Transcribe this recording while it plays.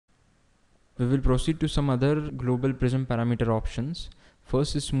We will proceed to some other global prism parameter options.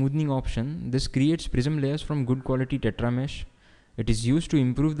 First is smoothening option. This creates prism layers from good quality tetra mesh. It is used to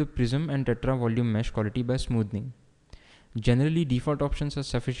improve the prism and tetra volume mesh quality by smoothening. Generally, default options are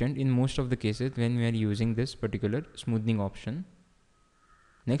sufficient in most of the cases when we are using this particular smoothening option.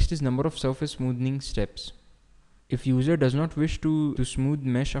 Next is number of surface smoothening steps. If user does not wish to smooth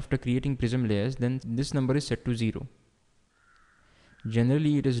mesh after creating prism layers, then this number is set to 0.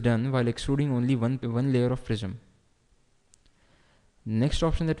 Generally, it is done while extruding only one layer of prism. Next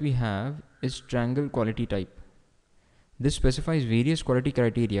option that we have is triangle quality type. This specifies various quality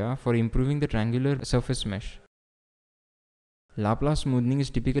criteria for improving the triangular surface mesh. Laplace smoothing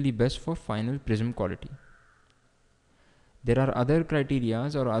is typically best for final prism quality. There are other criteria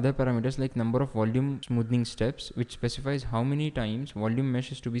or other parameters like number of volume smoothing steps, which specifies how many times volume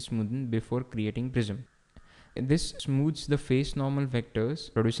mesh is to be smoothened before creating prism. This smooths the face normal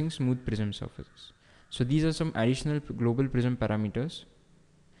vectors, producing smooth prism surfaces. So these are some additional global prism parameters.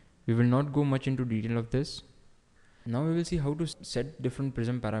 We will not go much into detail of this. Now we will see how to set different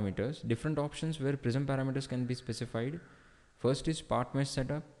prism parameters. Different options where prism parameters can be specified. First is part mesh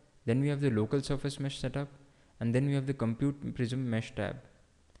setup, then we have the local surface mesh setup, and then we have the compute prism mesh tab.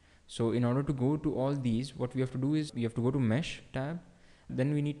 So in order to go to all these, what we have to do is we have to go to mesh tab,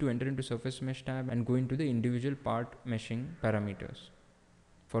 then we need to enter into surface mesh tab and go into the individual part meshing parameters.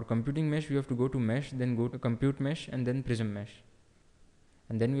 For computing mesh, we have to go to mesh, then go to compute mesh, and then prism mesh.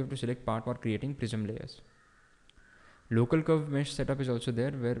 And then we have to select part for creating prism layers. Local curve mesh setup is also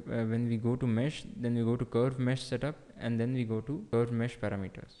there, where when we go to mesh, then we go to curve mesh setup, and then we go to curve mesh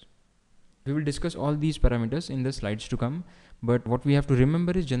parameters. We will discuss all these parameters in the slides to come, but what we have to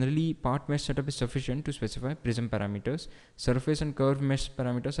remember is generally part mesh setup is sufficient to specify prism parameters. Surface and curve mesh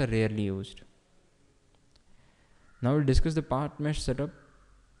parameters are rarely used. Now we'll discuss the part mesh setup.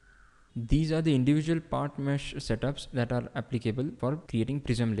 These are the individual part mesh setups that are applicable for creating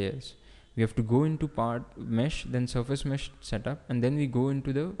prism layers. We have to go into part mesh, then surface mesh setup, and then we go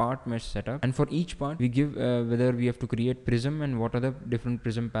into the part mesh setup. And for each part, we give whether we have to create prism and what are the different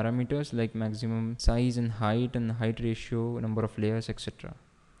prism parameters like maximum size and height ratio, number of layers, etc.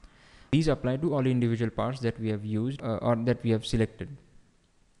 These apply to all individual parts that we have used or that we have selected.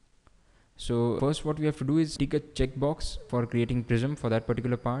 So first what we have to do is tick a checkbox for creating prism for that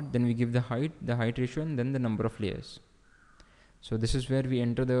particular part. Then we give the height ratio, and then the number of layers. So this is where we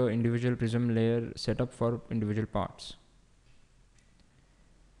enter the individual prism layer setup for individual parts.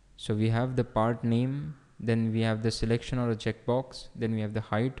 So we have the part name, then we have the selection or a checkbox, then we have the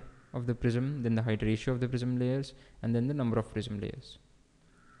height of the prism, then the height ratio of the prism layers, and then the number of prism layers.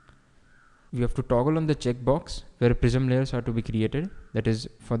 We have to toggle on the checkbox where prism layers are to be created. That is,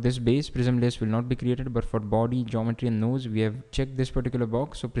 for this base, prism layers will not be created, but for body, geometry, and nose, we have checked this particular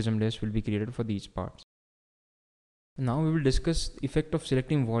box, so prism layers will be created for these parts. Now we will discuss the effect of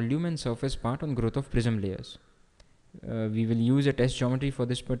selecting volume and surface part on growth of prism layers. We will use a test geometry for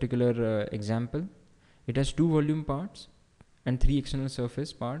this particular example. It has 2 volume parts and 3 external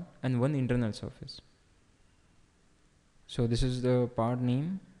surface part and 1 internal surface. So this is the part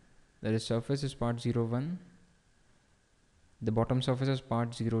name, that is surface is part 01, the bottom surface is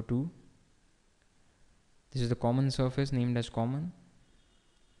part 02, this is the common surface named as common,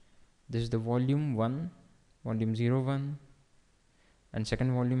 this is the volume 1, volume 01, and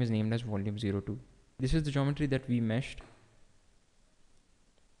second volume is named as volume 02. This is the geometry that we meshed,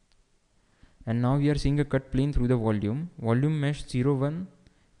 and now we are seeing a cut plane through the volume mesh 01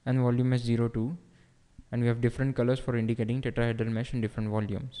 and volume mesh 02, and we have different colors for indicating tetrahedral mesh in different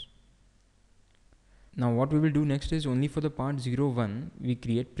volumes. Now what we will do next is only for the part 01 we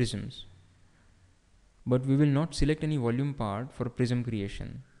create prisms, but we will not select any volume part for prism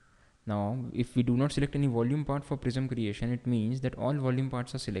creation. Now, if we do not select any volume part for prism creation, it means that all volume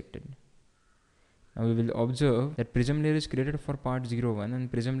parts are selected. Now we will observe that prism layer is created for part 01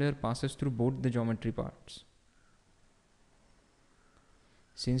 and prism layer passes through both the geometry parts.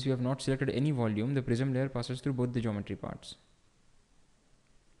 Since we have not selected any volume, the prism layer passes through both the geometry parts.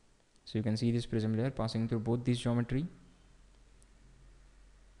 So you can see this prism layer passing through both these geometry.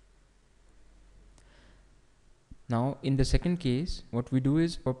 Now in the second case, what we do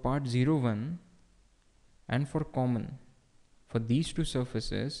is for part 01 and for common, for these two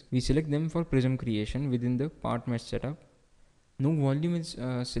surfaces, we select them for prism creation within the part mesh setup. No volume is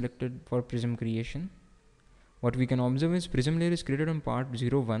selected for prism creation. What we can observe is prism layer is created on part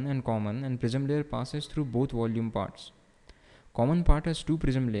 01 and common, and prism layer passes through both volume parts. Common part has 2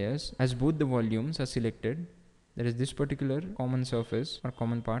 prism layers as both the volumes are selected. That is, this particular common surface or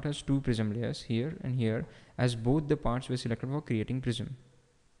common part has 2 prism layers here and here, as both the parts were selected for creating prism.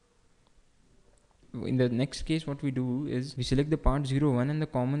 in the next case, what we do is we select the part 01 and the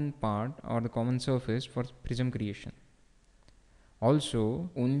common part or the common surface for prism creation. Also,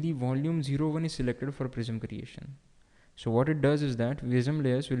 only volume 01 is selected for prism creation. So what it does is that prism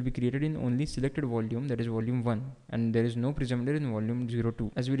layers will be created in only selected volume, that is volume 1, and there is no prism layer in volume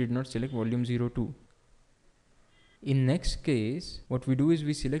 02 as we did not select volume 02. In next case, what we do is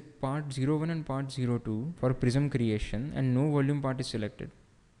we select part 01 and part 02 for prism creation and no volume part is selected.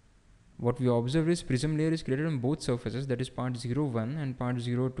 What we observe is prism layer is created on both surfaces, that is part 01 and part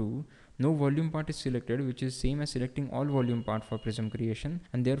 02. No volume part is selected, which is same as selecting all volume part for prism creation,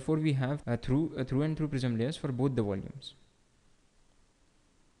 and therefore we have a through and through prism layers for both the volumes.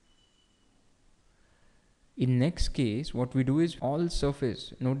 In next case, what we do is all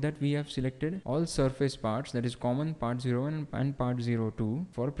surface. Note that we have selected all surface parts, that is common part 01 and part 02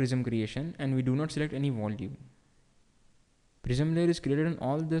 for prism creation, and we do not select any volume. Prism layer is created on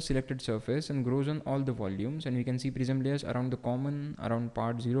all the selected surface and grows on all the volumes, and we can see prism layers around the common, around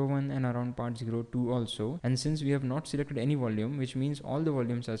part 01 and around part 02 also. And since we have not selected any volume, which means all the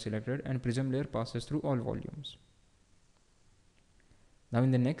volumes are selected and prism layer passes through all volumes. Now in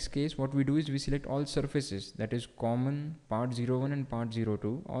the next case, what we do is we select all surfaces, that is common, part 01 and part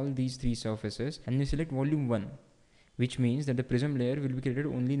 02, all these three surfaces, and we select volume 1, which means that the prism layer will be created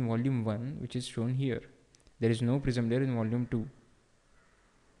only in volume 1, which is shown here. There is no prism layer in volume 2.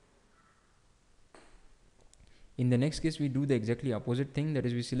 In the next case, we do the exactly opposite thing, that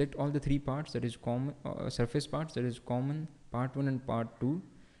is we select all the three parts, that is common surface parts, that is common, part 1 and part 2,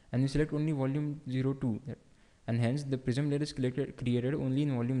 and we select only volume 02, and hence the prism layer is created only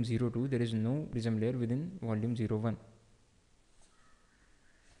in volume 02. There is no prism layer within volume 01.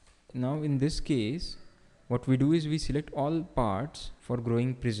 Now in this case, what we do is we select all parts for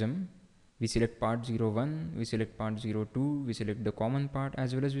growing prism. We select part 01, we select part 02, we select the common part,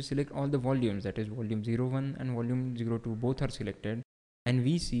 as well as we select all the volumes, that is volume 01 and volume 02, both are selected, and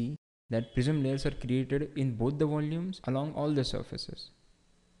we see that prism layers are created in both the volumes along all the surfaces.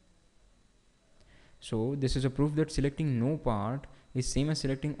 So this is a proof that selecting no part is same as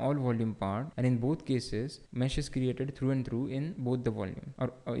selecting all volume part, and in both cases mesh is created through and through in both the volume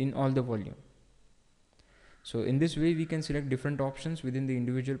or in all the volume. So in this way we can select different options within the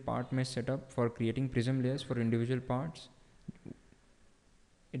individual part mesh setup for creating prism layers for individual parts.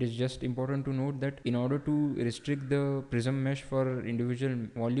 It is just important to note that in order to restrict the prism mesh for individual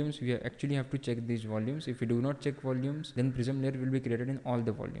volumes, we actually have to check these volumes. If we do not check volumes, then prism layer will be created in all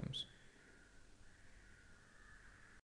the volumes.